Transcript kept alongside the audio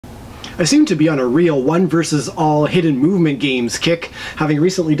I seem to be on a real one versus all hidden movement games kick, having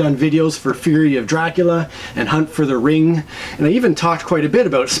recently done videos for Fury of Dracula and Hunt for the Ring, and I even talked quite a bit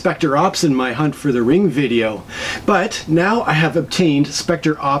about Specter Ops in my Hunt for the Ring video. But now I have obtained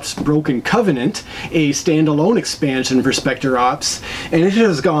Specter Ops Broken Covenant, a standalone expansion for Specter Ops, and it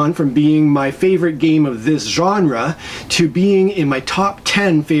has gone from being my favorite game of this genre to being in my top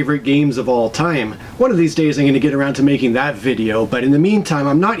 10 favorite games of all time. One of these days I'm going to get around to making that video, but in the meantime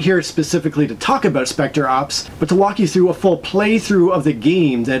I'm not here specifically to talk about Specter Ops, but to walk you through a full playthrough of the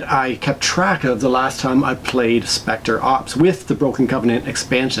game that I kept track of the last time I played Specter Ops with the Broken Covenant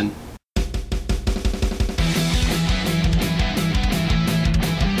expansion.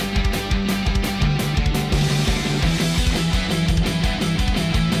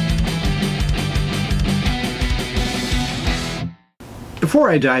 Before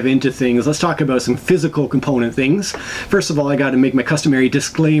I dive into things, let's talk about some physical component things. First of all, I got to make my customary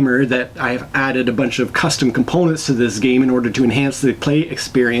disclaimer that I've added a bunch of custom components to this game in order to enhance the play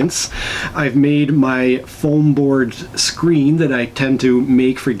experience. I've made my foam board screen that I tend to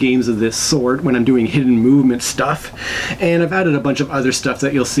make for games of this sort when I'm doing hidden movement stuff, and I've added a bunch of other stuff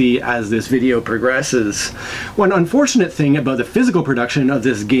that you'll see as this video progresses. One unfortunate thing about the physical production of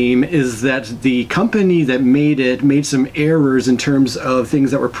this game is that the company that made it made some errors in terms of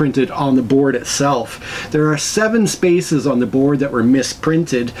things that were printed on the board itself. There are 7 spaces on the board that were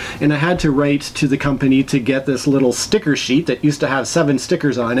misprinted, and I had to write to the company to get this little sticker sheet that used to have 7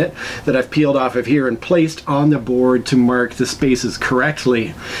 stickers on it that I've peeled off of here and placed on the board to mark the spaces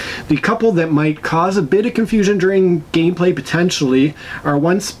correctly. The couple that might cause a bit of confusion during gameplay potentially are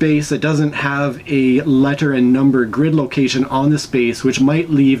one space that doesn't have a letter and number grid location on the space, which might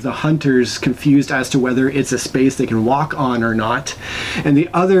leave the hunters confused as to whether it's a space they can walk on or not. And the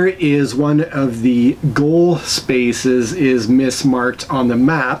other is one of the goal spaces is mismarked on the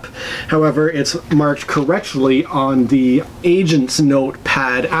map. However, it's marked correctly on the agent's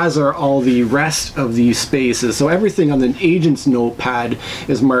notepad, as are all the rest of these spaces. So everything on the agent's notepad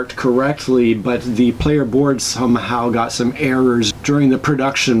is marked correctly, but the player board somehow got some errors during the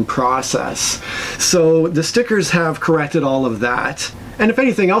production process. So the stickers have corrected all of that. And if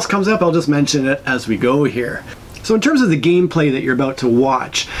anything else comes up, I'll just mention it as we go here. So in terms of the gameplay that you're about to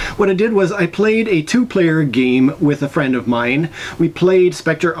watch, what I did was I played a 2-player game with a friend of mine. We played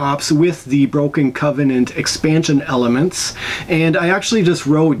Specter Ops with the Broken Covenant expansion elements, and I actually just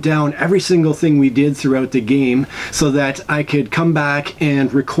wrote down every single thing we did throughout the game so that I could come back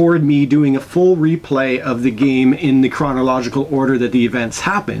and record me doing a full replay of the game in the chronological order that the events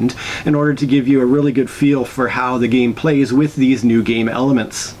happened, in order to give you a really good feel for how the game plays with these new game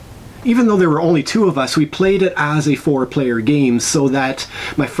elements. Even though there were only 2 of us, we played it as a 4-player game so that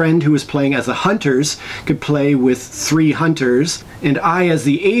my friend who was playing as the hunters could play with 3 hunters, and I as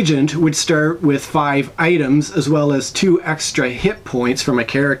the agent would start with 5 items as well as 2 extra hit points for my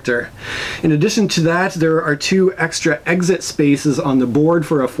character. In addition to that, there are 2 extra exit spaces on the board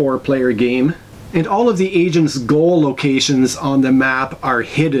for a 4-player game. And all of the agent's goal locations on the map are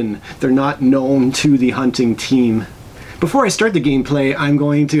hidden. They're not known to the hunting team. Before I start the gameplay, I'm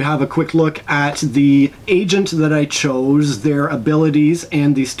going to have a quick look at the agent that I chose, their abilities,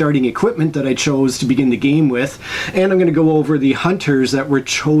 and the starting equipment that I chose to begin the game with. And I'm going to go over the hunters that were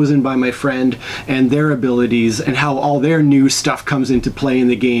chosen by my friend and their abilities and how all their new stuff comes into play in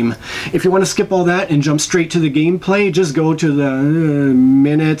the game. If you want to skip all that and jump straight to the gameplay, just go to the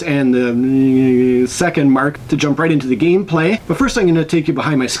minute and the second mark to jump right into the gameplay. But first I'm going to take you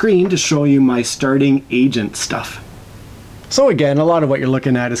behind my screen to show you my starting agent stuff. So again, a lot of what you're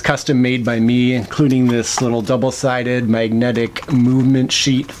looking at is custom made by me, including this little double-sided magnetic movement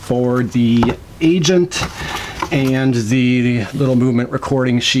sheet for the agent, and the little movement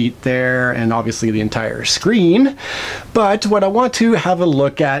recording sheet there, and obviously the entire screen. But what I want to have a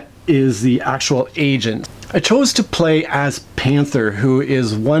look at is the actual agent. I chose to play as Panther, who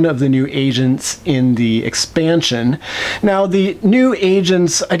is one of the new agents in the expansion. Now, the new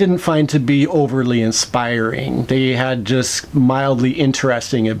agents I didn't find to be overly inspiring. They had just mildly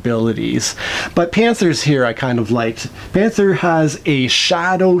interesting abilities. But Panther's here I kind of liked. Panther has a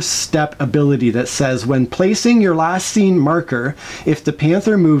shadow step ability that says when placing your last scene marker, if the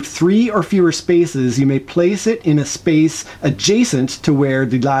Panther moved 3 or fewer spaces, you may place it in a space adjacent to where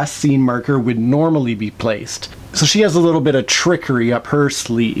the last scene marker would normally be placed. So she has a little bit of trickery up her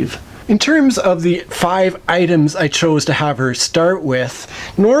sleeve. In terms of the 5 items I chose to have her start with,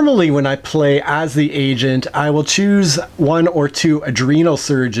 normally when I play as the agent, I will choose 1 or 2 adrenal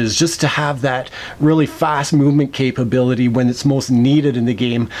surges just to have that really fast movement capability when it's most needed in the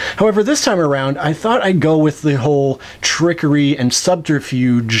game. However, this time around, I thought I'd go with the whole trickery and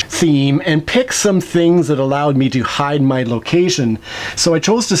subterfuge theme and pick some things that allowed me to hide my location. So I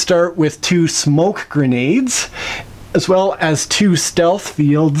chose to start with 2 smoke grenades, as well as 2 stealth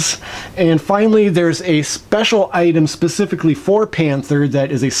fields, and finally there's a special item specifically for Panther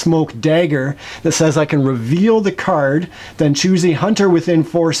that is a smoke dagger that says I can reveal the card, then choose a hunter within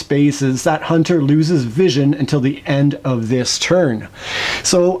 4 spaces. That hunter loses vision until the end of this turn.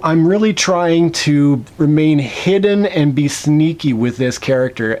 So I'm really trying to remain hidden and be sneaky with this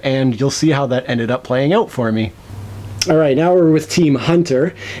character, and you'll see how that ended up playing out for me. Alright, now we're with Team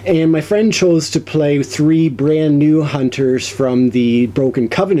Hunter, and my friend chose to play 3 brand new hunters from the Broken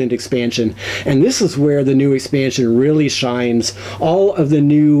Covenant expansion, and this is where the new expansion really shines. All of the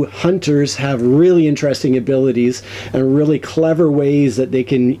new hunters have really interesting abilities and really clever ways that they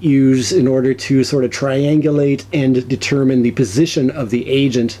can use in order to sort of triangulate and determine the position of the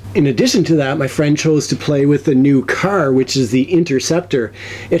agent. In addition to that, my friend chose to play with the new car, which is the Interceptor.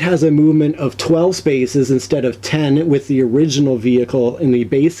 It has a movement of 12 spaces instead of 10 with the original vehicle in the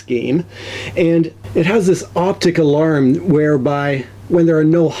base game, and it has this optic alarm whereby when there are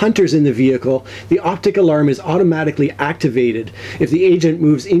no hunters in the vehicle, the optic alarm is automatically activated. If the agent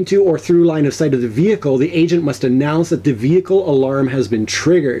moves into or through line of sight of the vehicle, the agent must announce that the vehicle alarm has been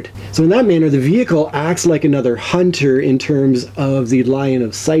triggered. So in that manner, the vehicle acts like another hunter in terms of the line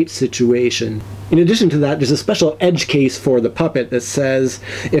of sight situation. In addition to that, there's a special edge case for the puppet that says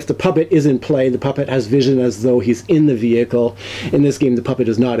if the puppet is in play, the puppet has vision as though he's in the vehicle. In this game, the puppet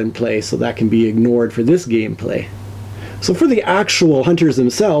is not in play, so that can be ignored for this gameplay. So for the actual hunters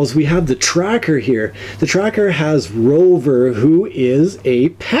themselves, we have the tracker here. The tracker has Rover, who is a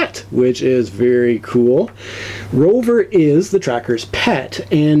pet, which is very cool. Rover is the tracker's pet,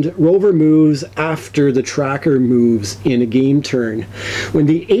 and Rover moves after the tracker moves in a game turn. When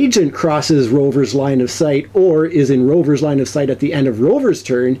the agent crosses Rover's line of sight or is in Rover's line of sight at the end of Rover's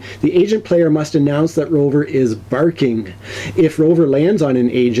turn, the agent player must announce that Rover is barking. If Rover lands on an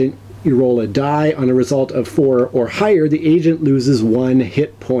agent, you roll a die. On a result of 4 or higher, the agent loses 1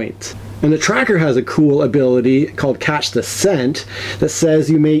 hit point. And the tracker has a cool ability called Catch the Scent that says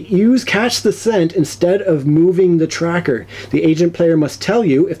you may use Catch the Scent instead of moving the tracker. The agent player must tell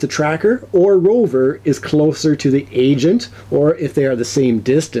you if the tracker or Rover is closer to the agent or if they are the same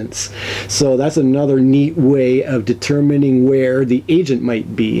distance. So that's another neat way of determining where the agent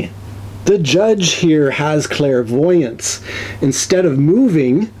might be. The judge here has clairvoyance. Instead of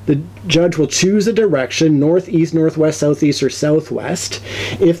moving, the judge will choose a direction, northeast, northwest, southeast, or southwest.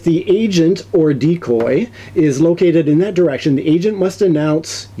 If the agent or decoy is located in that direction, the agent must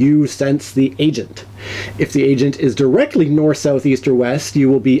announce, "You sense the agent." If the agent is directly north, south, east, or west, you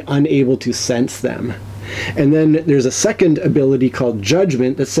will be unable to sense them. And then there's a second ability called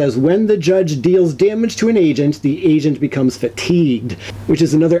Judgment that says when the judge deals damage to an agent, the agent becomes fatigued, which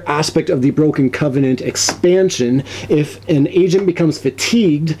is another aspect of the Broken Covenant expansion. If an agent becomes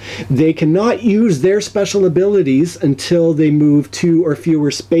fatigued, they cannot use their special abilities until they move 2 or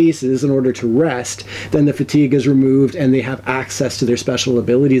fewer spaces in order to rest. Then the fatigue is removed and they have access to their special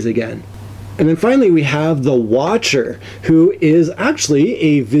abilities again. And then finally we have the Watcher, who is actually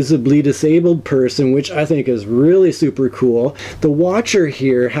a visibly disabled person, which I think is really super cool. The Watcher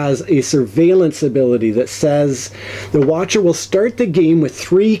here has a surveillance ability that says the Watcher will start the game with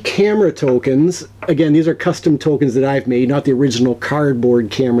 3 camera tokens. Again, these are custom tokens that I've made, not the original cardboard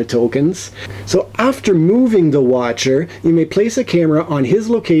camera tokens. So after moving the Watcher, you may place a camera on his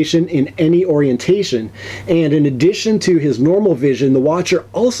location in any orientation. And in addition to his normal vision, the Watcher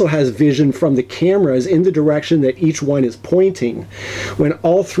also has vision from the cameras in the direction that each one is pointing. When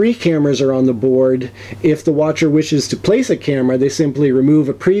all 3 cameras are on the board, if the Watcher wishes to place a camera, they simply remove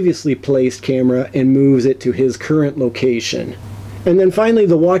a previously placed camera and moves it to his current location. And then finally,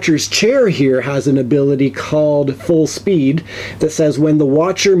 the Watcher's chair here has an ability called Full Speed that says when the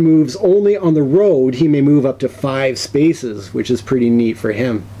Watcher moves only on the road, he may move up to 5 spaces, which is pretty neat for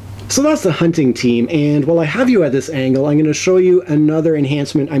him. So that's the hunting team, and while I have you at this angle, I'm going to show you another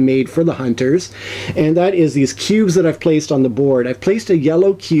enhancement I made for the hunters, and that is these cubes that I've placed on the board. I've placed a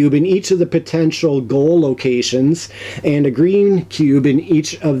yellow cube in each of the potential goal locations, and a green cube in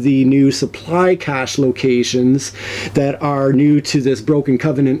each of the new supply cache locations that are new to this Broken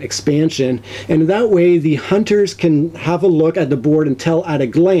Covenant expansion, and that way the hunters can have a look at the board and tell at a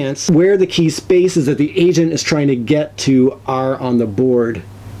glance where the key spaces that the agent is trying to get to are on the board.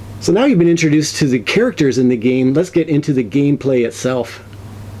 So now you've been introduced to the characters in the game. Let's get into the gameplay itself.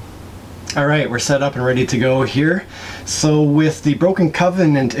 Alright, we're set up and ready to go here. So with the Broken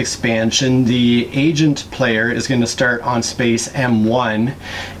Covenant expansion, the agent player is going to start on space M1,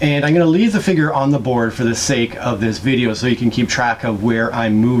 and I'm going to leave the figure on the board for the sake of this video so you can keep track of where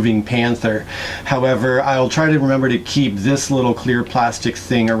I'm moving Panther. However, I'll try to remember to keep this little clear plastic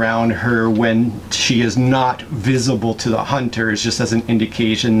thing around her when she is not visible to the hunters, just as an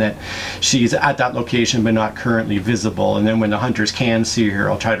indication that she's at that location but not currently visible. And then when the hunters can see her,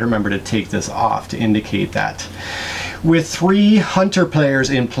 I'll try to remember to take this off to indicate that. With 3 hunter players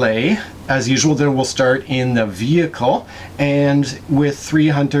in play, as usual, then we'll start in the vehicle, and with 3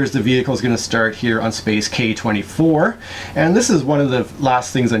 hunters, the vehicle is going to start here on space K24. And this is one of the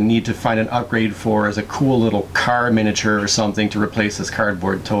last things I need to find an upgrade for, as a cool little car miniature or something to replace this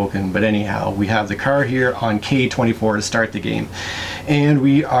cardboard token. But anyhow, we have the car here on K24 to start the game, and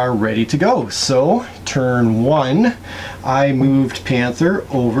we are ready to go. So turn 1, I moved Panther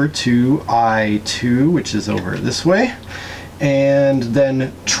over to I2, which is over this way. And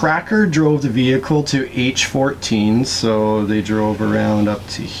then Tracker drove the vehicle to H14, so they drove around up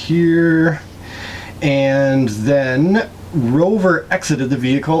to here. And then Rover exited the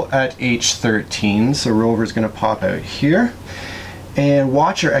vehicle at H13, so Rover's going to pop out here. And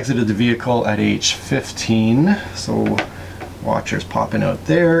Watcher exited the vehicle at H15, so Watcher's popping out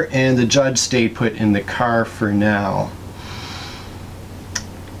there. And the Judge stayed put in the car for now.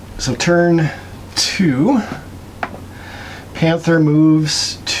 So turn 2. Panther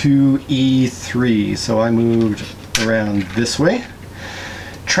moves to E3, so I moved around this way.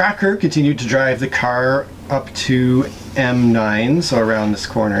 Tracker continued to drive the car up to M9, so around this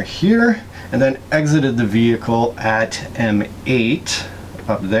corner here, and then exited the vehicle at M8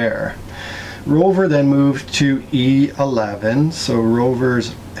 up there. Rover then moved to E11, so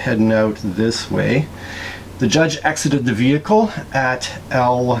Rover's heading out this way. The Judge exited the vehicle at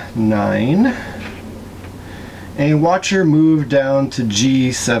L9. And Watcher moved down to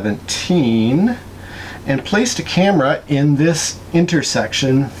G17 and placed a camera in this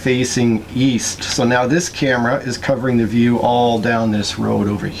intersection facing east. So now this camera is covering the view all down this road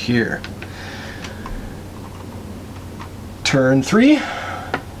over here. Turn 3.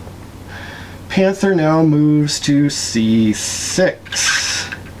 Panther now moves to C6.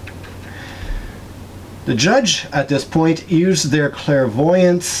 The Judge at this point used their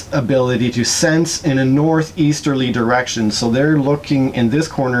clairvoyance ability to sense in a northeasterly direction, so they're looking in this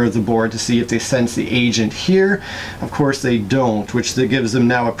corner of the board to see if they sense the agent here. Of course they don't, which gives them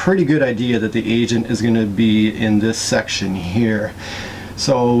now a pretty good idea that the agent is going to be in this section here.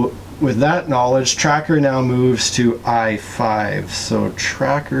 So with that knowledge, Tracker now moves to I5. So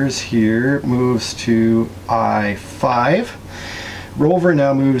Tracker's here, moves to I5. Rover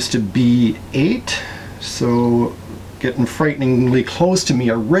now moves to B8. So getting frighteningly close to me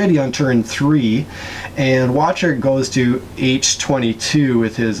already on turn 3, and Watcher goes to H22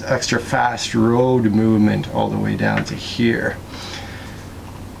 with his extra fast road movement all the way down to here.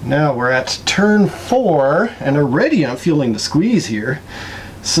 Now we're at turn 4, and already I'm feeling the squeeze here.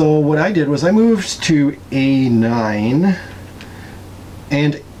 So what I did was I moved to A9,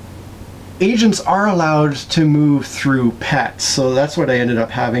 and agents are allowed to move through pets, so that's what I ended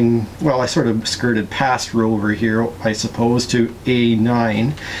up having. Well, I sort of skirted past Rover here, I suppose, to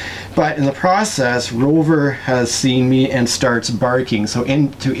A9. But in the process, Rover has seen me and starts barking. So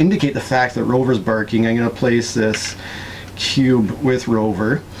to indicate the fact that Rover's barking, I'm going to place this cube with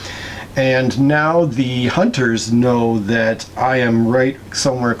Rover. And now the hunters know that I am right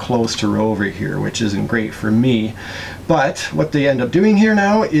somewhere close to Rover here, which isn't great for me. But what they end up doing here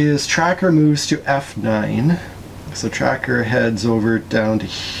now is Tracker moves to F9. So Tracker heads over down to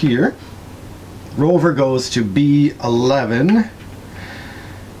here. Rover goes to B11.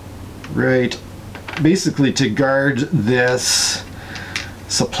 Right, basically to guard this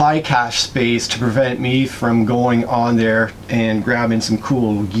supply cache space to prevent me from going on there and grabbing some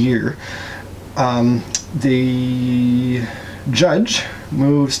cool gear. The Judge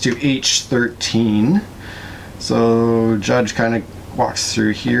moves to H13. So Judge kind of walks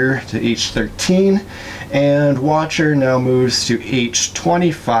through here to H13, and Watcher now moves to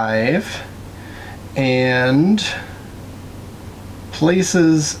H25 and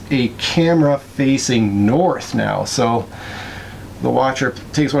places a camera facing north now. So the Watcher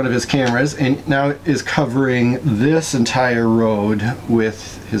takes one of his cameras and now is covering this entire road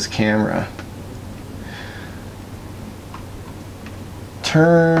with his camera.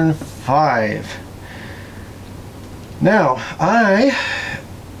 Turn 5. Now I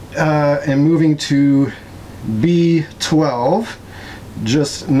am moving to B12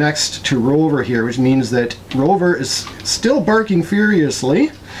 just next to Rover here, which means that Rover is still barking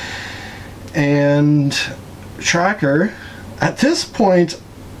furiously. And Tracker, at this point,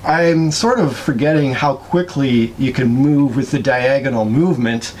 I'm sort of forgetting how quickly you can move with the diagonal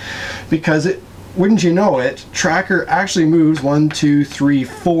movement, because wouldn't you know it, Tracker actually moves 1, 2, 3,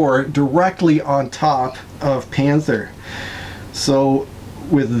 4 directly on top of Panther. So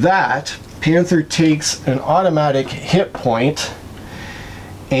with that, Panther takes an automatic hit point,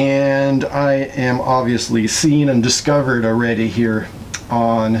 and I am obviously seen and discovered already here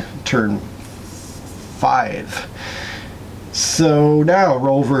on turn 5. So now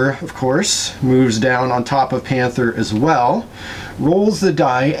Rover, of course, moves down on top of Panther as well, rolls the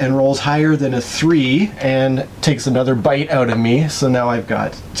die and rolls higher than a 3 and takes another bite out of me. So now I've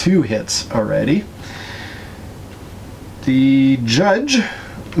got 2 hits already. The Judge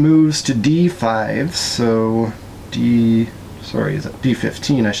moves to D5, so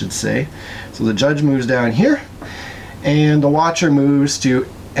D15 I should say. So the Judge moves down here, and the Watcher moves to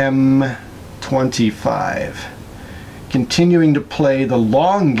M25. Continuing to play the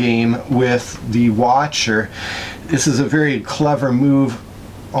long game with the Watcher. This is a very clever move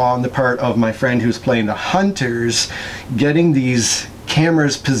on the part of my friend who's playing the Hunters, getting these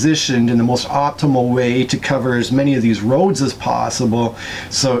cameras positioned in the most optimal way to cover as many of these roads as possible,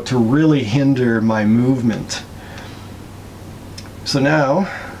 so to really hinder my movement. So now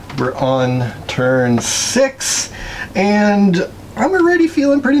we're on turn 6, and I'm already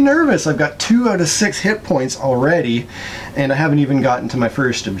feeling pretty nervous. I've got 2 out of 6 hit points already, and I haven't even gotten to my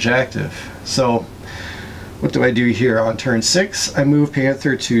first objective. So what do I do here on turn 6? I move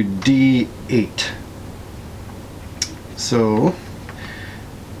Panther to D8. So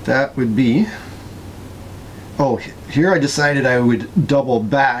that would be, oh, here I decided I would double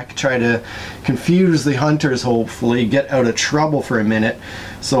back, try to confuse the Hunters, hopefully get out of trouble for a minute.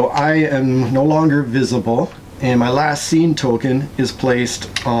 So I am no longer visible, and my last seen token is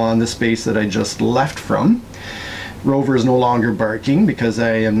placed on the space that I just left from. Rover is no longer barking because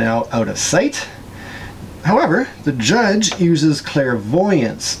I am now out of sight. However, the Judge uses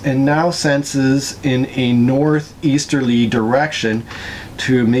clairvoyance and now senses in a northeasterly direction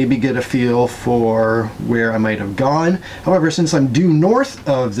to maybe get a feel for where I might have gone. However, since I'm due north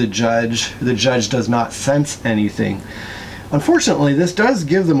of the Judge does not sense anything. Unfortunately, this does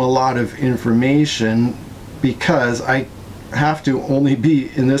give them a lot of information, because I have to only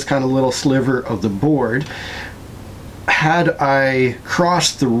be in this kind of little sliver of the board. Had I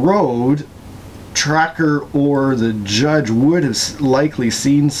crossed the road, Tracker or the Judge would have likely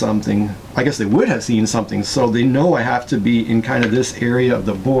seen something. I guess they would have seen something, so they know I have to be in kind of this area of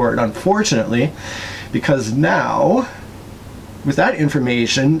the board. Unfortunately, because now with that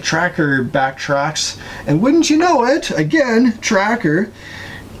information, Tracker backtracks, and wouldn't you know it, again, Tracker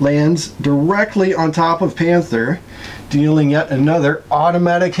lands directly on top of Panther, dealing yet another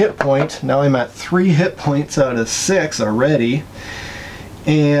automatic hit point. Now I'm at 3 hit points out of 6 already.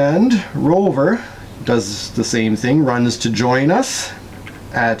 And Rover does the same thing, runs to join us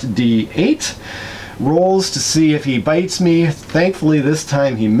at D8, rolls to see if he bites me. Thankfully this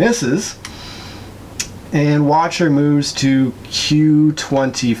time he misses. And Watcher moves to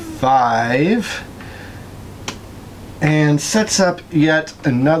Q25 and sets up yet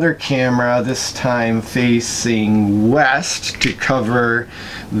another camera, this time facing west, to cover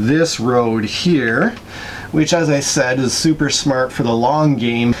this road here, which, as I said, is super smart for the long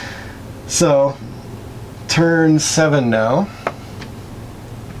game. So turn 7 now.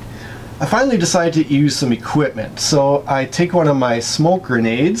 I finally decide to use some equipment, so I take one of my smoke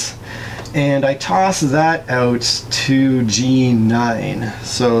grenades and I toss that out to G9.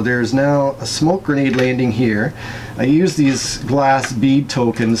 So there's now a smoke grenade landing here. I use these glass bead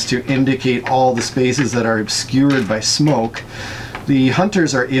tokens to indicate all the spaces that are obscured by smoke. The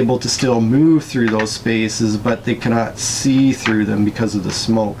Hunters are able to still move through those spaces, but they cannot see through them because of the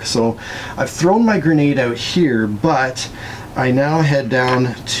smoke. So I've thrown my grenade out here, but I now head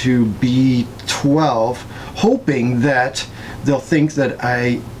down to B12, hoping that they'll think that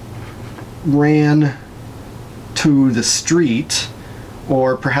I ran to the street,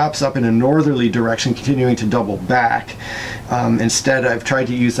 or perhaps up in a northerly direction, continuing to double back. Instead, I've tried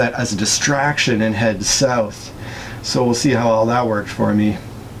to use that as a distraction and head south. So we'll see how all that worked for me.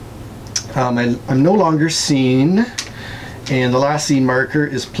 I'm no longer seen, and the last scene marker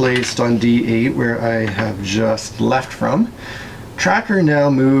is placed on D8, where I have just left from. Tracker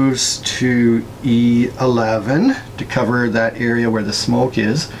now moves to E11 to cover that area where the smoke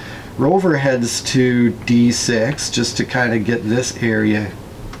is. Rover heads to D6 just to kind of get this area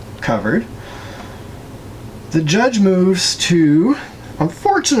covered. The Judge moves to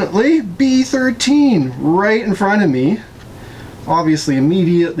Unfortunately, B13 right in front of me, obviously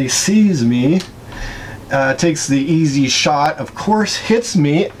immediately sees me, takes the easy shot, of course hits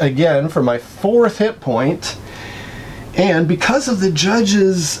me again for my 4th hit point, and because of the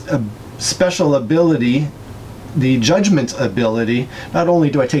judge's special ability, the judgment ability, not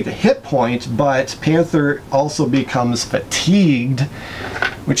only do I take the hit point, but Panther also becomes fatigued,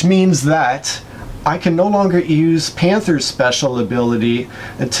 which means that I can no longer use Panther's special ability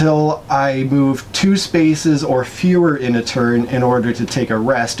until I move 2 spaces or fewer in a turn in order to take a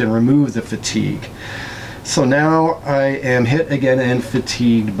rest and remove the fatigue. So now I am hit again and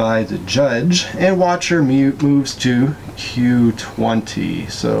fatigued by the judge, and Watcher moves to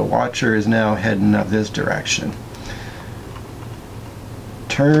Q20. So Watcher is now heading up this direction.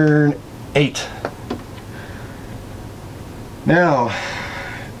 Turn 8. Now,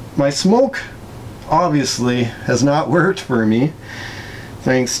 my smoke obviously has not worked for me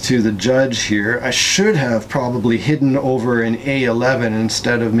thanks to the judge here. I should have probably hidden over an A11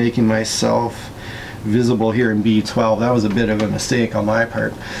 instead of making myself visible here in B12. That was a bit of a mistake on my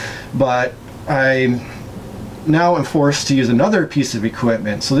part, but I now am forced to use another piece of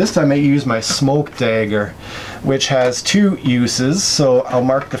equipment. So this time I use my smoke dagger, which has 2 uses. So I'll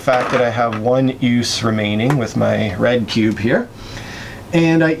mark the fact that I have 1 use remaining with my red cube here.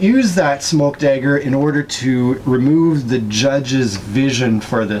 And I use that smoke dagger in order to remove the judge's vision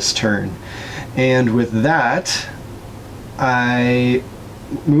for this turn. And with that, I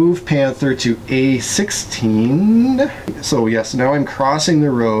move Panther to A16. So yes, now I'm crossing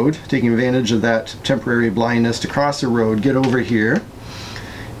the road, taking advantage of that temporary blindness to cross the road, get over here.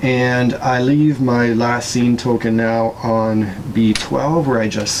 And I leave my last scene token now on B12 where I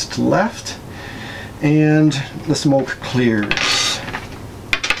just left. And the smoke clears.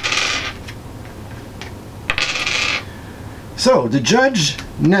 So the judge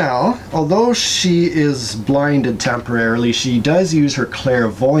now, although she is blinded temporarily, she does use her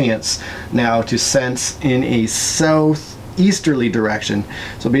clairvoyance now to sense in a southeasterly direction.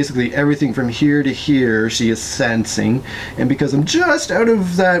 So basically everything from here to here she is sensing, and because I'm just out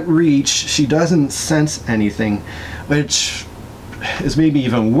of that reach, she doesn't sense anything, which is maybe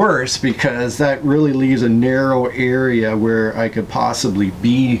even worse because that really leaves a narrow area where I could possibly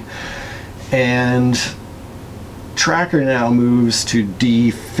be. And Tracker now moves to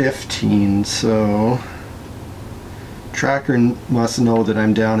D15, so Tracker must know that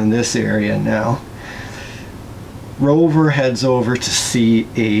I'm down in this area now. Rover heads over to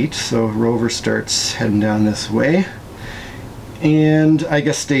C8, so Rover starts heading down this way. And I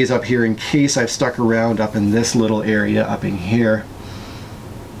guess stays up here in case I've stuck around up in this little area up in here.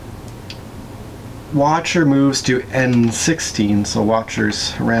 Watcher moves to N16, so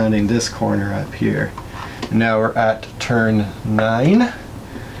Watcher's rounding this corner up here. Now we're at turn 9.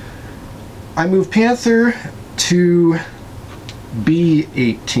 I move Panther to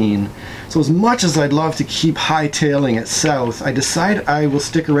B18. So as much as I'd love to keep hightailing it south, I decide I will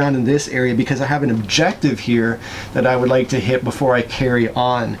stick around in this area because I have an objective here that I would like to hit before I carry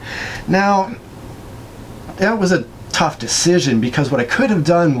on. Now, that was a tough decision because what I could have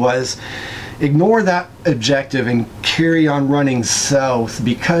done was ignore that objective and carry on running south,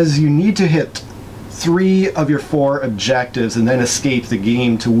 because you need to hit 3 of your 4 objectives and then escape the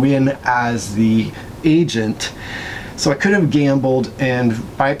game to win as the agent. So I could have gambled and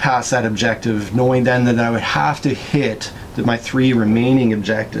bypassed that objective, knowing then that I would have to hit my 3 remaining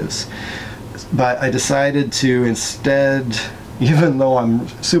objectives. But I decided to instead, even though I'm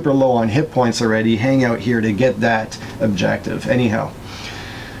super low on hit points already, hang out here to get that objective. Anyhow,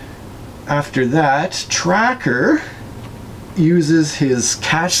 after that, Tracker uses his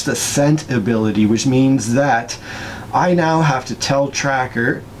catch the scent ability, which means that I now have to tell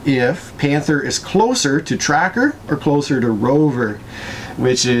Tracker if Panther is closer to Tracker or closer to Rover,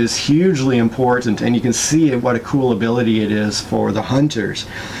 which is hugely important, and you can see what a cool ability it is for the hunters,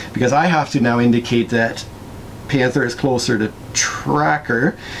 because I have to now indicate that Panther is closer to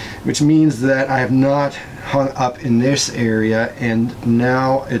Tracker, which means that I have not hung up in this area, and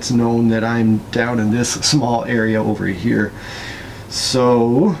now it's known that I'm down in this small area over here.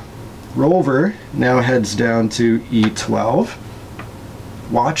 So Rover now heads down to E12.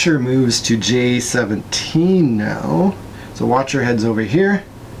 Watcher moves to J17 now. So Watcher heads over here.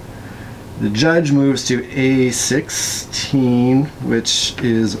 The judge moves to A16, which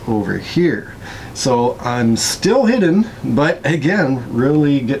is over here. So I'm still hidden, but again,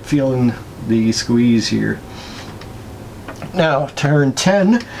 really feeling the squeeze here. Now, turn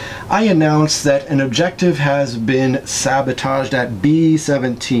 10, I announce that an objective has been sabotaged at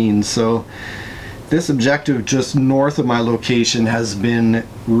B17. So this objective just north of my location has been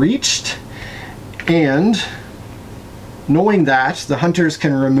reached, and knowing that, the hunters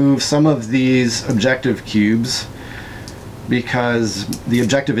can remove some of these objective cubes because the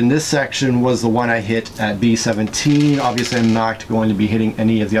objective in this section was the one I hit at B17. Obviously I'm not going to be hitting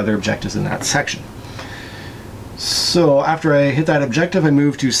any of the other objectives in that section. So after I hit that objective, I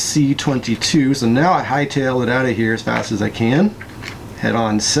move to C22. So now I hightail it out of here as fast as I can. Head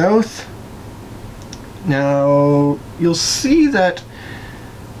on south. Now you'll see that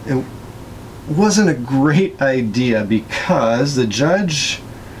it wasn't a great idea because the judge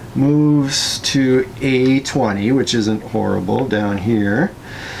moves to A20, which isn't horrible down here.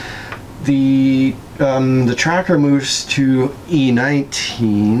 The tracker moves to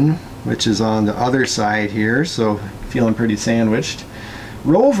E19, which is on the other side here, so feeling pretty sandwiched.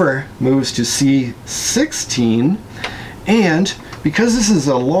 Rover moves to C16, and because this is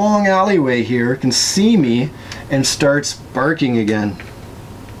a long alleyway here, can see me and starts barking again.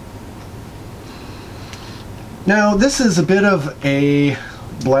 Now this is a bit of a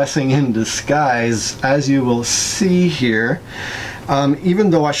blessing in disguise, as you will see here. Even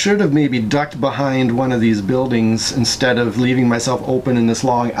though I should have maybe ducked behind one of these buildings instead of leaving myself open in this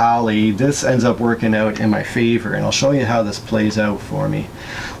long alley, this ends up working out in my favor, and I'll show you how this plays out for me.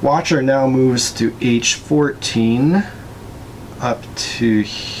 Watcher now moves to H14 up to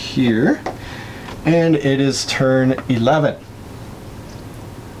here, and it is turn 11.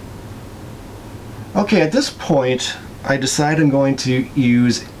 Okay, at this point I decide I'm going to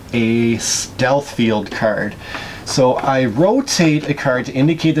use a stealth field card. So I rotate a card to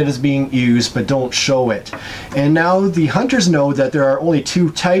indicate that it's being used, but don't show it. And now the hunters know that there are only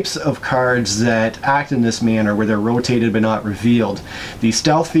two types of cards that act in this manner, where they're rotated but not revealed. The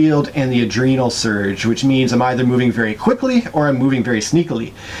stealth field and the adrenal surge, which means I'm either moving very quickly or I'm moving very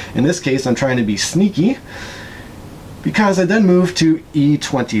sneakily. In this case, I'm trying to be sneaky, because I then moved to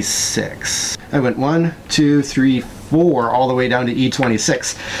E26. I went 1, 2, 3, 4 all the way down to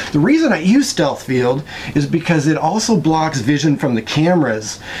E26. The reason I use stealth field is because it also blocks vision from the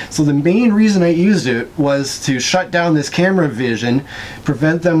cameras. So the main reason I used it was to shut down this camera vision,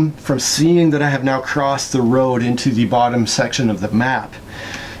 prevent them from seeing that I have now crossed the road into the bottom section of the map.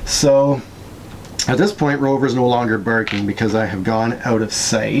 So at this point, Rover is no longer barking because I have gone out of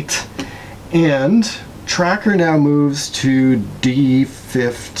sight, and tracker now moves to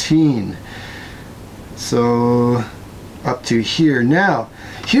D15. So up to here. Now,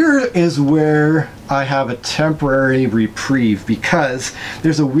 here is where I have a temporary reprieve, because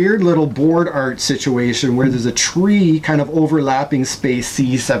there's a weird little board art situation where there's a tree kind of overlapping space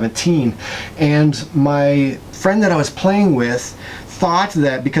C17, and my friend that I was playing with thought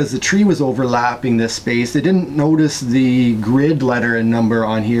that because the tree was overlapping this space, they didn't notice the grid letter and number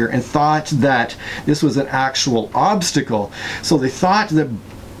on here and thought that this was an actual obstacle. So they thought that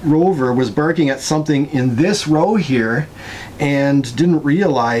Rover was barking at something in this row here and didn't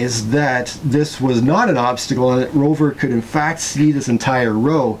realize that this was not an obstacle and that Rover could in fact see this entire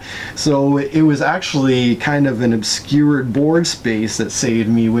row. So it was actually kind of an obscured board space that saved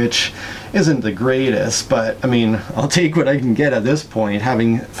me, which isn't the greatest, but I mean, I'll take what I can get at this point,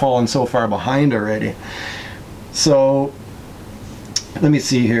 having fallen so far behind already. So let me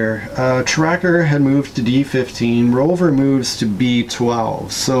see here. Tracker had moved to D15. Rover moves to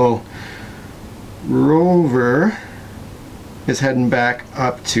B12. So Rover is heading back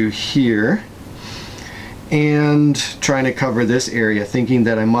up to here and trying to cover this area, thinking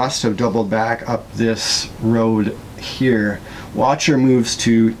that I must have doubled back up this road here. Watcher moves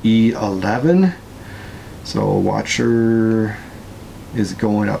to E11. So Watcher is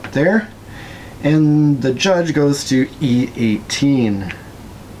going up there. And the judge goes to E18.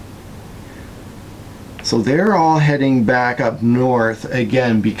 So they're all heading back up north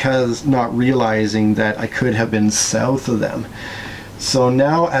again, because not realizing that I could have been south of them. So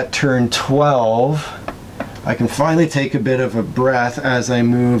now at turn 12, I can finally take a bit of a breath as I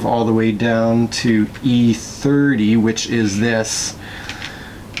move all the way down to E30, which is this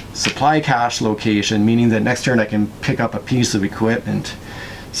supply cache location, meaning that next turn I can pick up a piece of equipment.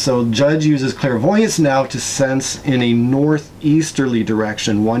 So Judge uses clairvoyance now to sense in a northeasterly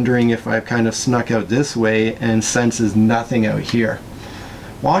direction, wondering if I've kind of snuck out this way, and senses nothing out here.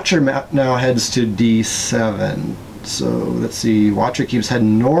 Watcher now heads to D7. So let's see, Watcher keeps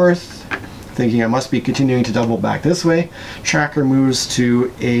heading north, thinking I must be continuing to double back this way. Tracker moves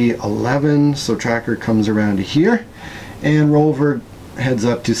to A11, so Tracker comes around to here, and Rover heads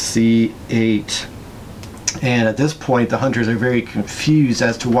up to C8. And at this point, the hunters are very confused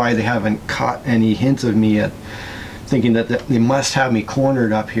as to why they haven't caught any hint of me yet, thinking that they must have me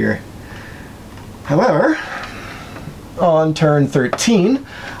cornered up here. However, on turn 13,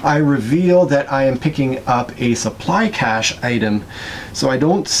 I reveal that I am picking up a supply cache item. So I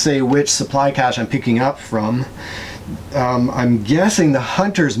don't say which supply cache I'm picking up from. I'm guessing the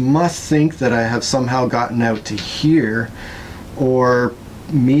hunters must think that I have somehow gotten out to here, or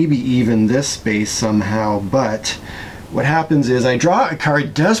maybe even this space somehow, but what happens is I draw a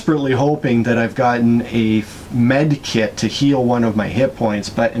card desperately hoping that I've gotten a med kit to heal one of my hit points,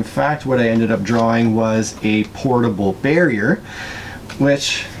 but in fact what I ended up drawing was a portable barrier,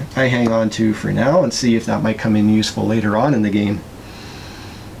 which I hang on to for now and see if that might come in useful later on in the game.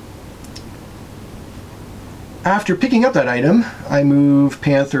 After picking up that item, I move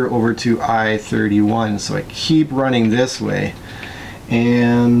Panther over to I-31, so I keep running this way.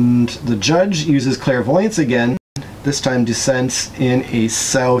 And the judge uses clairvoyance again, this time descents in a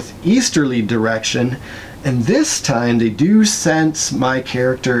southeasterly direction, and this time they do sense my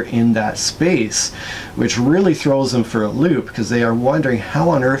character in that space, which really throws them for a loop because they are wondering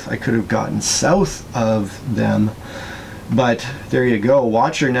how on earth I could have gotten south of them. But there you go.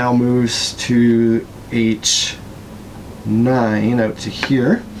 Watcher now moves to H9 out to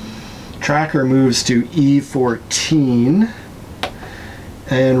here. Tracker moves to E14,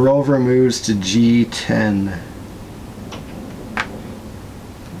 and Rover moves to G10.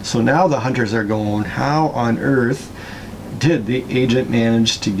 So now the hunters are going, how on earth did the agent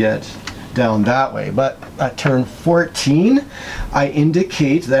manage to get down that way? But at turn 14, I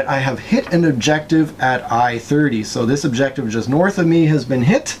indicate that I have hit an objective at I-30. So this objective just north of me has been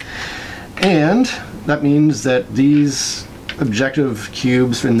hit, and that means that these objective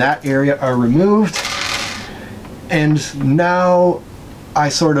cubes in that area are removed. And now I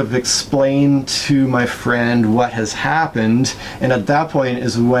sort of explain to my friend what has happened, and at that point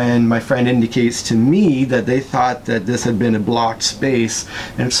is when my friend indicates to me that they thought that this had been a blocked space,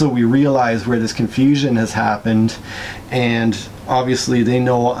 and so we realize where this confusion has happened, and obviously they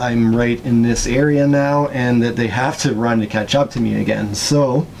know I'm right in this area now and that they have to run to catch up to me again.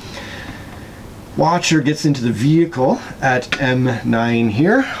 So Watcher gets into the vehicle at M9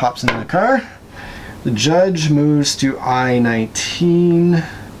 here, hops in the car. The judge moves to I-19.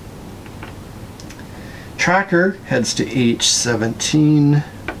 Tracker heads to H17.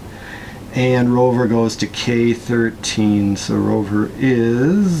 And Rover goes to K13. So Rover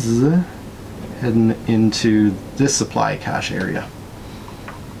is heading into this supply cache area.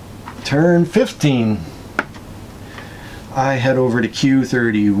 Turn 15. I head over to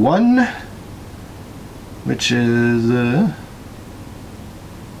Q31, which is a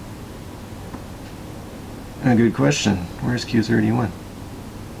good question. Where's Q31?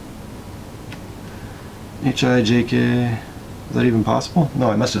 HIJK. Is that even possible? No,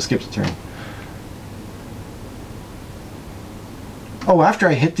 I must have skipped a turn. Oh, after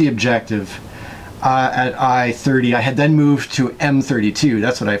I hit the objective at I-30, I had then moved to M32.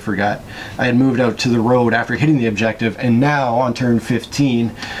 That's what I forgot. I had moved out to the road after hitting the objective, and now on turn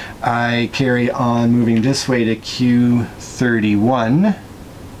 15, I carry on moving this way to Q31.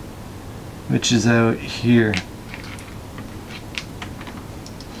 Which is out here.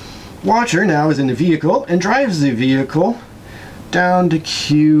 Watcher now is in the vehicle and drives the vehicle down to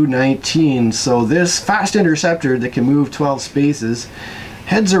Q19. So this fast interceptor that can move 12 spaces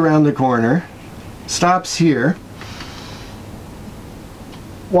heads around the corner, stops here.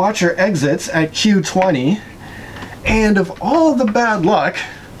 Watcher exits at Q20, and of all the bad luck,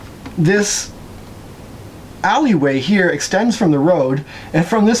 this alleyway here extends from the road, and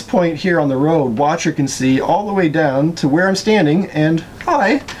from this point here on the road, Watcher can see all the way down to where I'm standing, and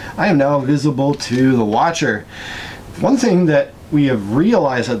hi, I am now visible to the Watcher. One thing that we have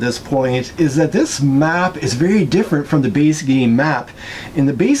realized at this point is that this map is very different from the base game map. In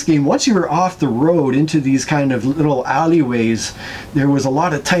the base game, once you were off the road into these kind of little alleyways, there was a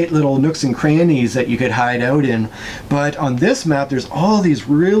lot of tight little nooks and crannies that you could hide out in. But on this map, there's all these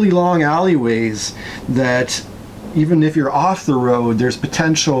really long alleyways that even if you're off the road, there's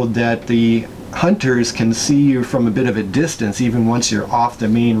potential that the hunters can see you from a bit of a distance, even once you're off the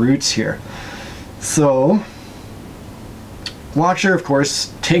main routes here. So Watcher, of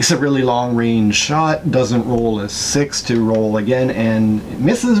course, takes a really long range shot, doesn't roll a 6 to roll again, and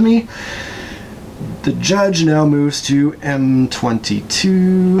misses me. The judge now moves to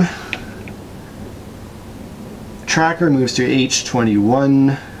M22. Tracker moves to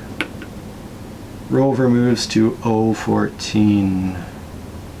H21. Rover moves to O14.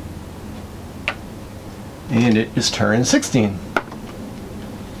 And it is turn 16.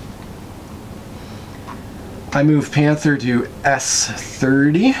 I move Panther to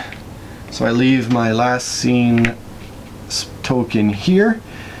S30, so I leave my last scene token here,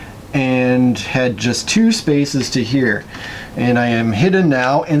 and head just 2 spaces to here. And I am hidden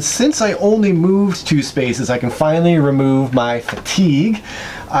now, and since I only moved 2 spaces, I can finally remove my fatigue.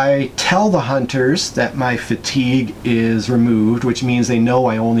 I tell the hunters that my fatigue is removed, which means they know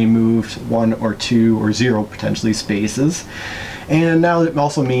I only moved 1 or 2 or 0 potentially spaces. And now it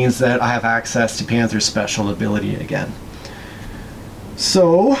also means that I have access to Panther's special ability again.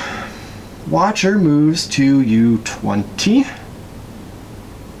 So, Watcher moves to U20,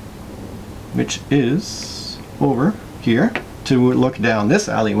 which is over here to look down this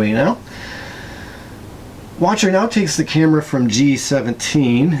alleyway now. Watcher now takes the camera from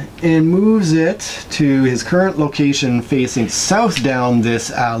G17 and moves it to his current location facing south down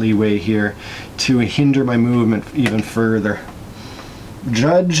this alleyway here to hinder my movement even further.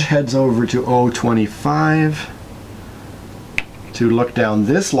 Judge heads over to O25 to look down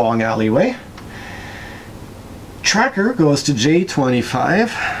this long alleyway. Tracker goes to J25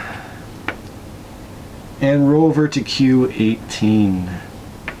 and Rover to Q18.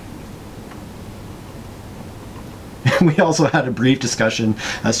 We also had a brief discussion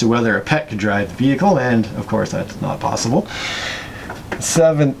as to whether a pet could drive the vehicle, and of course that's not possible.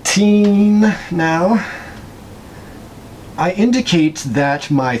 17 now. I indicate that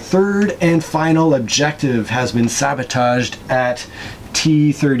my third and final objective has been sabotaged at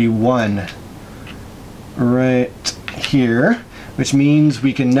T31 right here, which means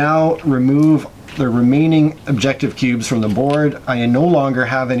we can now remove the remaining objective cubes from the board. I no longer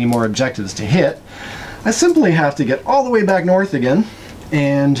have any more objectives to hit. I simply have to get all the way back north again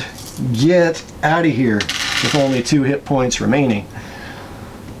and get out of here with only 2 hit points remaining.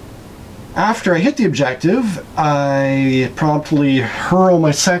 After I hit the objective, I promptly hurl my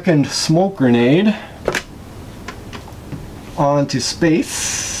second smoke grenade onto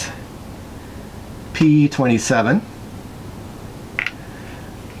space P27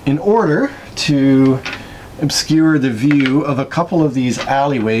 in order to obscure the view of a couple of these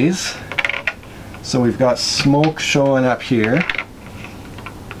alleyways. So we've got smoke showing up here,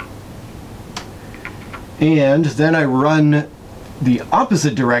 and then I run the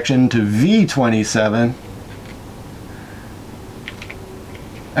opposite direction to V27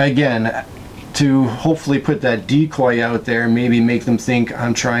 again to hopefully put that decoy out there, maybe make them think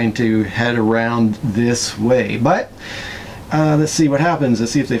I'm trying to head around this way. But let's see what happens.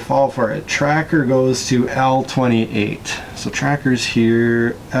 Let's see if they fall for it. Tracker goes to L28. So Tracker's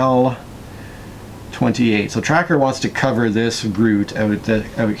here, L28. So Tracker wants to cover this route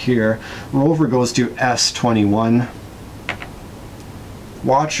out here. Rover goes to S21.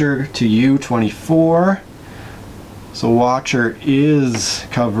 Watcher to U24. So Watcher is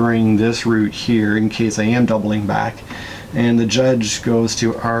covering this route here in case I am doubling back. And the Judge goes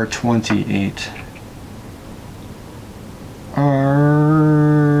to R28.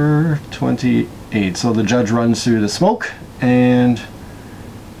 R28. So the Judge runs through the smoke and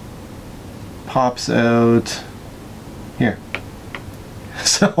pops out here.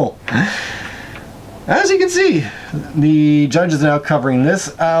 So, as you can see, the Judge is now covering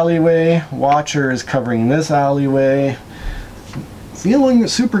this alleyway, Watcher is covering this alleyway. Feeling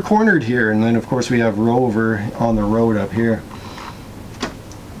super cornered here, and then of course we have Rover on the road up here.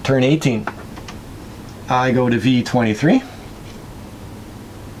 Turn 18. I go to V23,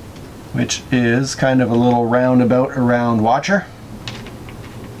 which is kind of a little roundabout around Watcher.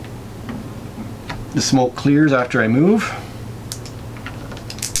 The smoke clears after I move.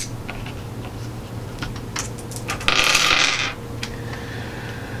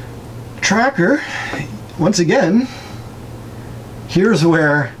 Tracker, once again, here's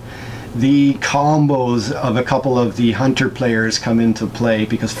where the combos of a couple of the hunter players come into play,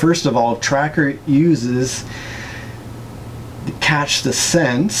 because first of all, Tracker uses Catch the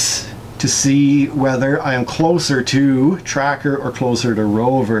Sense to see whether I am closer to Tracker or closer to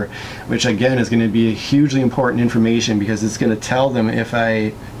Rover, which again is going to be a hugely important information because it's going to tell them if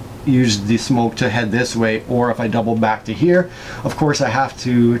I use the smoke to head this way or if I double back to here. Of course I have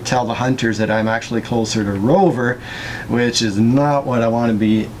to tell the hunters that I'm actually closer to Rover, which is not what I want to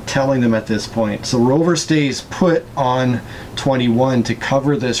be telling them at this point. So Rover stays put on 21 to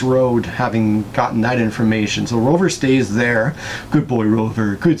cover this road, having gotten that information. So Rover stays there. Good boy,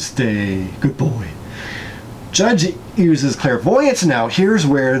 Rover. Good stay. Good boy. Judge uses clairvoyance now. Here's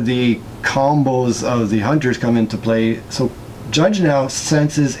where the combos of the hunters come into play. So Judge now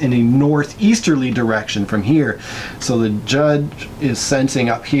senses in a northeasterly direction from here. So the Judge is sensing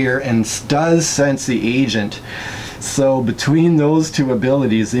up here and does sense the agent. So between those two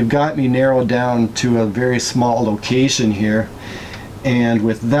abilities, they've got me narrowed down to a very small location here. And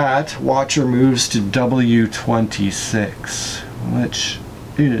with that, Watcher moves to W26, which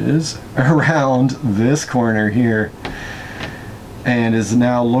is around this corner here and is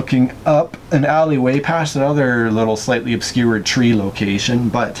now looking up an alleyway past another little slightly obscured tree location,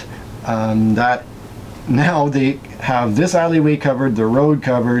 but that now they have this alleyway covered, the road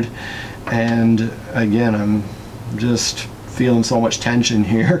covered, and again I'm just feeling so much tension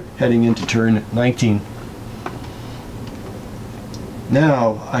here heading into turn 19.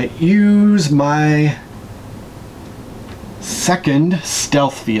 Now I use my second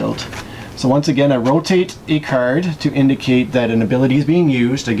stealth field. So once again I rotate a card to indicate that an ability is being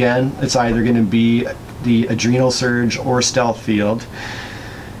used. Again, it's either going to be the Adrenal Surge or Stealth Field.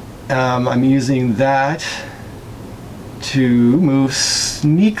 I'm using that to move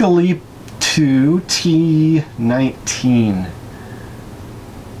sneakily to T19.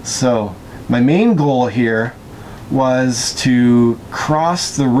 So my main goal here was to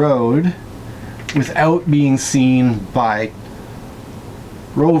cross the road without being seen by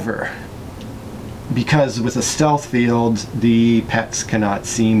Rover, because with a stealth field the pets cannot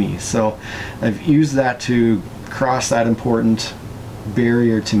see me. So I've used that to cross that important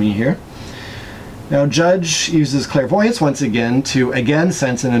barrier to me here. Now Judge uses clairvoyance once again to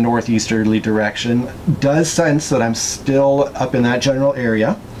sense in a northeasterly direction, does sense that I'm still up in that general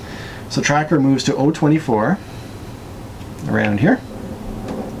area. So Tracker moves to O24 around here.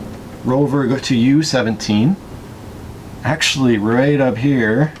 Rover go to U17, actually right up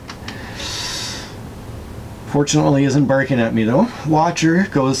here. Fortunately isn't barking at me though. Watcher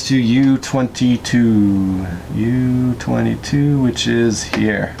goes to U22, which is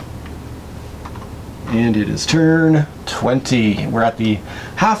here. And it is turn 20. We're at the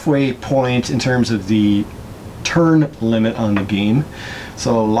halfway point in terms of the turn limit on the game.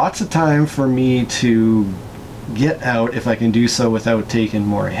 So lots of time for me to get out if I can do so without taking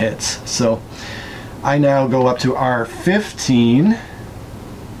more hits. So I now go up to R15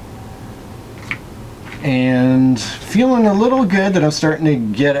 and feeling a little good that I'm starting to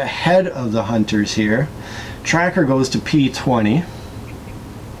get ahead of the hunters here. Tracker goes to P20.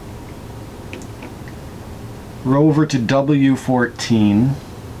 Rover to W14.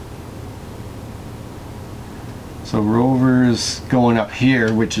 So Rover's going up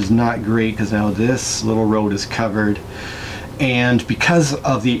here, which is not great because now this little road is covered. And because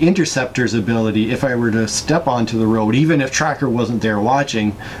of the Interceptor's ability, if I were to step onto the road, even if Tracker wasn't there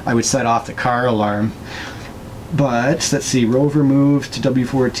watching, I would set off the car alarm. But let's see, Rover moved to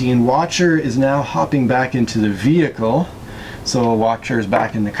W14. Watcher is now hopping back into the vehicle. So Watcher is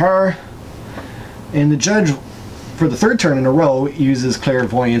back in the car. And the Judge, for the third turn in a row, uses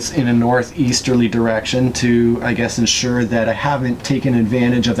clairvoyance in a northeasterly direction to, I guess, ensure that I haven't taken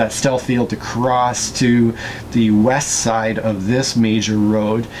advantage of that stealth field to cross to the west side of this major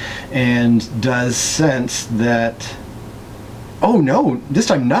road, and does sense that, oh no, this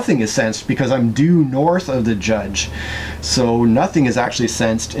time nothing is sensed because I'm due north of the Judge. So nothing is actually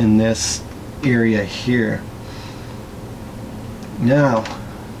sensed in this area here. Now,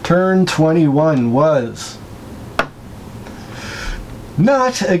 turn 21 was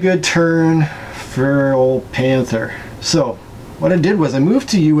not a good turn for old Panther. So what I did was I moved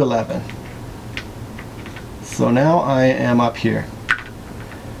to U11. So now I am up here.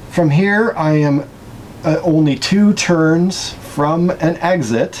 From here I am only 2 turns from an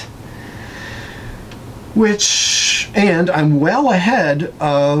exit, and I'm well ahead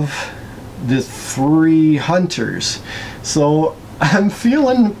of the 3 hunters. So I'm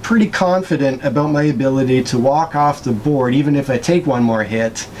feeling pretty confident about my ability to walk off the board even if I take one more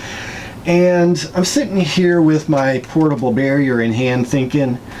hit. And I'm sitting here with my portable barrier in hand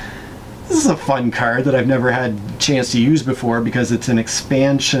thinking, this is a fun card that I've never had a chance to use before because it's an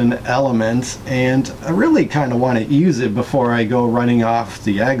expansion element, and I really kind of want to use it before I go running off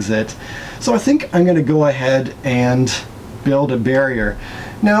the exit. So I think I'm going to go ahead and build a barrier.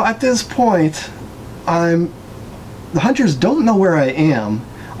 Now at this point, the hunters don't know where I am.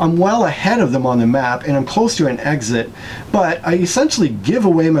 I'm well ahead of them on the map and I'm close to an exit, but I essentially give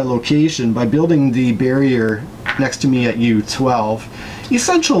away my location by building the barrier next to me at U12,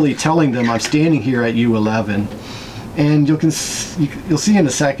 essentially telling them I'm standing here at U11. And you'll see in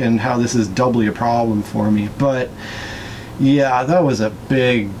a second how this is doubly a problem for me. But yeah, that was a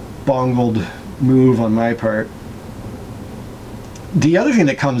big bungled move on my part. The other thing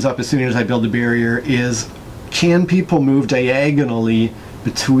that comes up as soon as I build a barrier is, can people move diagonally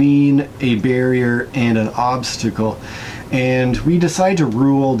between a barrier and an obstacle? And we decide to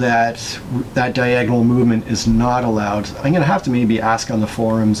rule that diagonal movement is not allowed. I'm going to have to maybe ask on the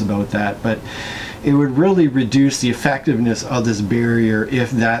forums about that, but it would really reduce the effectiveness of this barrier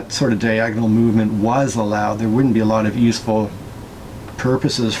if that sort of diagonal movement was allowed. There wouldn't be a lot of useful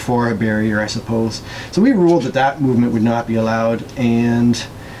purposes for a barrier, I suppose. So we ruled that that movement would not be allowed, and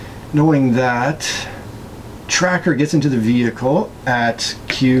knowing that, Tracker gets into the vehicle at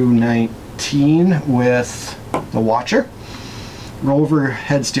Q19 with the Watcher. Rover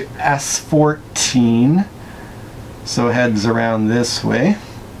heads to S14, so heads around this way.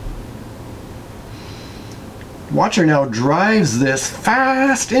 Watcher now drives this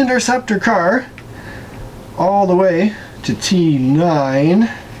fast interceptor car all the way to T9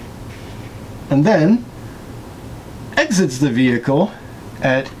 and then exits the vehicle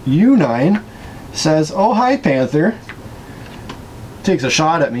at U9, says, "Oh, hi, Panther." Takes a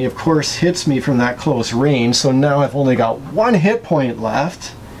shot at me, of course, hits me from that close range, so now I've only got 1 hit point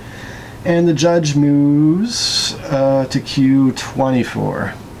left. And the judge moves to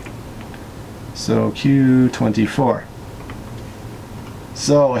Q24. So Q24.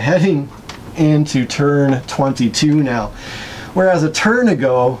 So heading into turn 22 now. Whereas a turn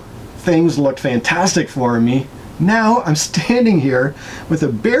ago, things looked fantastic for me. Now I'm standing here with a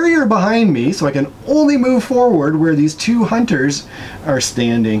barrier behind me, so I can only move forward where these 2 hunters are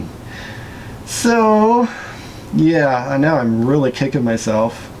standing. So yeah, now I'm really kicking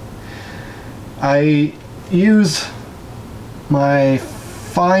myself. I use my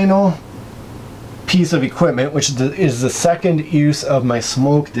final piece of equipment, which is the second use of my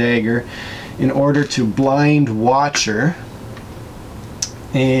smoke dagger, in order to blind Watcher.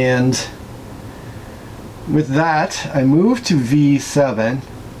 And with that, I move to V7.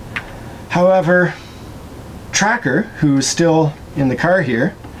 However, Tracker, who's still in the car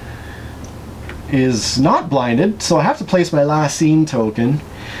here, is not blinded, so I have to place my last scene token.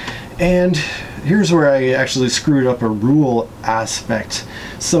 And here's where I actually screwed up a rule aspect.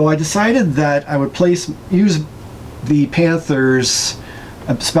 So I decided that I would use the Panther's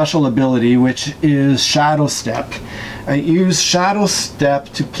special ability, which is Shadow Step. I use Shadow Step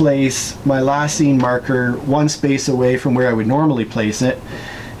to place my last scene marker 1 space away from where I would normally place it,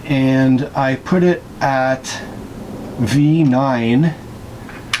 and I put it at V9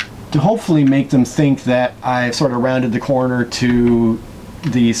 to hopefully make them think that I sort of rounded the corner to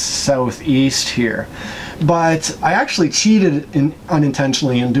the southeast here. But I actually cheated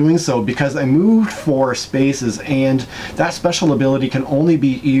unintentionally in doing so, because I moved 4 spaces, and that special ability can only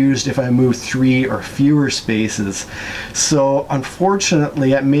be used if I move 3 or fewer spaces. So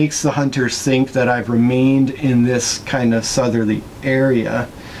unfortunately, it makes the hunters think that I've remained in this kind of southerly area,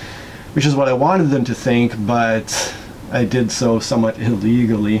 which is what I wanted them to think, but I did so somewhat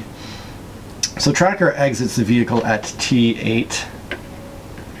illegally. So Tracker exits the vehicle at T8.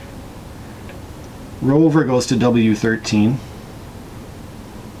 Rover goes to W13,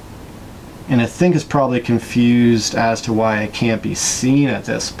 and I think is probably confused as to why I can't be seen at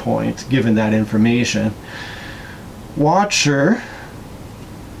this point, given that information. Watcher,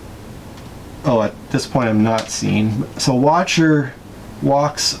 oh, at this point I'm not seen. So Watcher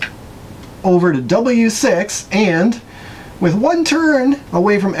walks over to W6, and with 1 turn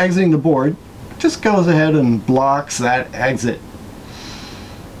away from exiting the board, just goes ahead and blocks that exit.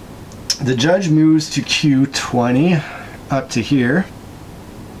 The judge moves to Q20 up to here.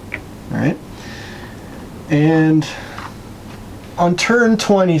 Alright. And on turn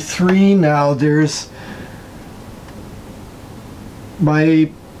 23 now, my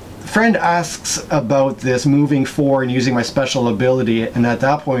friend asks about this moving 4 and using my special ability, and at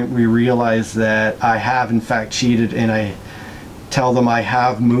that point we realize that I have in fact cheated, and I tell them I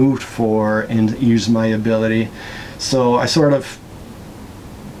have moved 4 and used my ability. So I sort of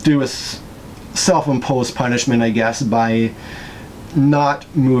do a self-imposed punishment, I guess, by not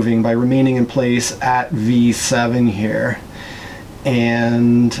moving, by remaining in place at V7 here.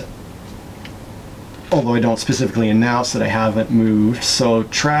 And although I don't specifically announce that I haven't moved, so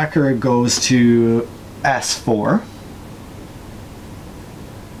Tracker goes to S4,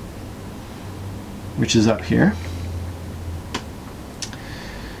 which is up here.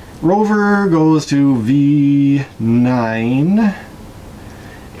 Rover goes to V9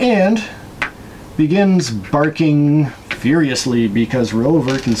 and begins barking furiously because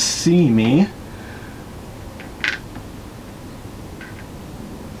Rover can see me.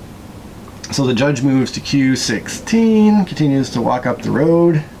 So the judge moves to Q16, continues to walk up the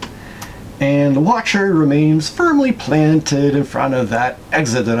road, and the Watcher remains firmly planted in front of that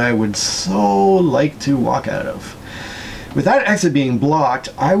exit that I would so like to walk out of. With that exit being blocked,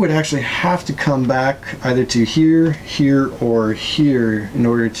 I would actually have to come back either to here, here, or here in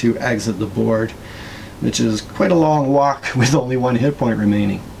order to exit the board, which is quite a long walk with only 1 hit point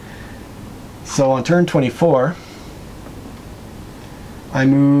remaining. So on turn 24, I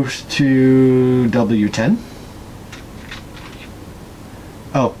moved to W10.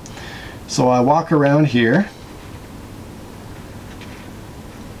 So I walk around here.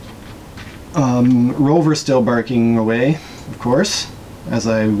 Rover's still barking away, of course, as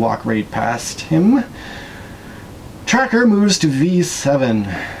I walk right past him. Tracker moves to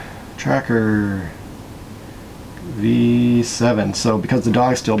V7. Tracker V7. So because the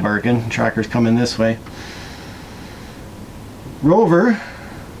dog's still barking, Tracker's coming this way. Rover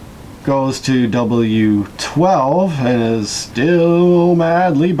goes to W12 and is still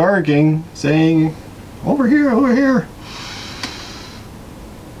madly barking, saying, "Over here, over here."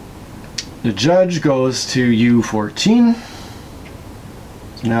 The judge goes to U14.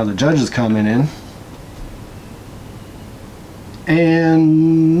 So now the judge is coming in.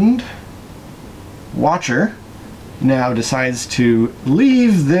 And Watcher now decides to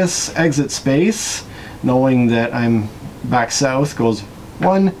leave this exit space, knowing that I'm back south, goes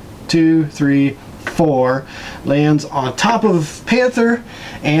 1, 2, 3, 4, lands on top of Panther,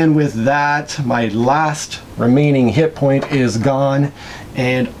 and with that, my last remaining hit point is gone,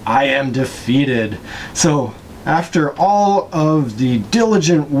 and I am defeated. So after all of the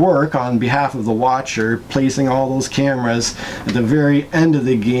diligent work on behalf of the Watcher, placing all those cameras, at the very end of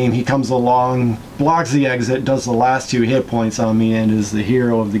the game he comes along, blocks the exit, does the last 2 hit points on me, and is the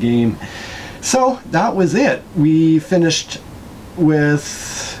hero of the game. So that was it. We finished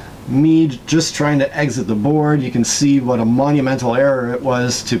with me just trying to exit the board. You can see what a monumental error it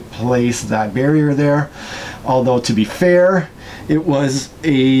was to place that barrier there. Although, to be fair, it was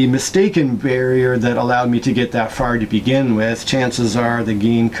a mistaken barrier that allowed me to get that far to begin with. Chances are the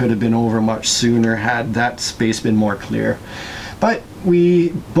game could have been over much sooner had that space been more clear. But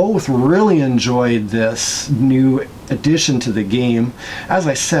we both really enjoyed this new addition to the game. As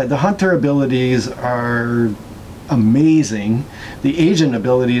I said, the hunter abilities are amazing. The agent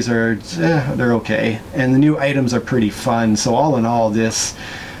abilities are, they're okay. And the new items are pretty fun. So all in all, this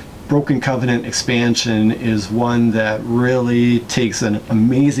Broken Covenant expansion is one that really takes an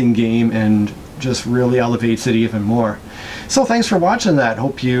amazing game and just really elevates it even more. So thanks for watching that.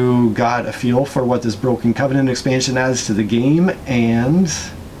 Hope you got a feel for what this Broken Covenant expansion adds to the game, and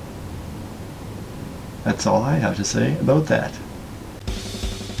that's all I have to say about that.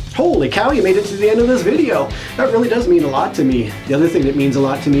 Holy cow, you made it to the end of this video. That really does mean a lot to me. The other thing that means a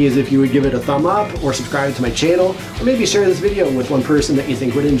lot to me is if you would give it a thumb up or subscribe to my channel, or maybe share this video with one person that you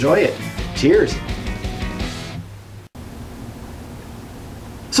think would enjoy it. Cheers.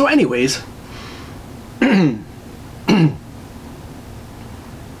 So anyways, and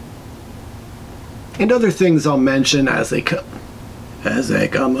other things I'll mention as they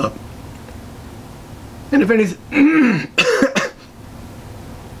come up. And if anything,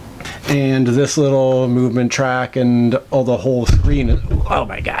 and this little movement track and all the whole screen, oh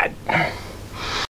my god.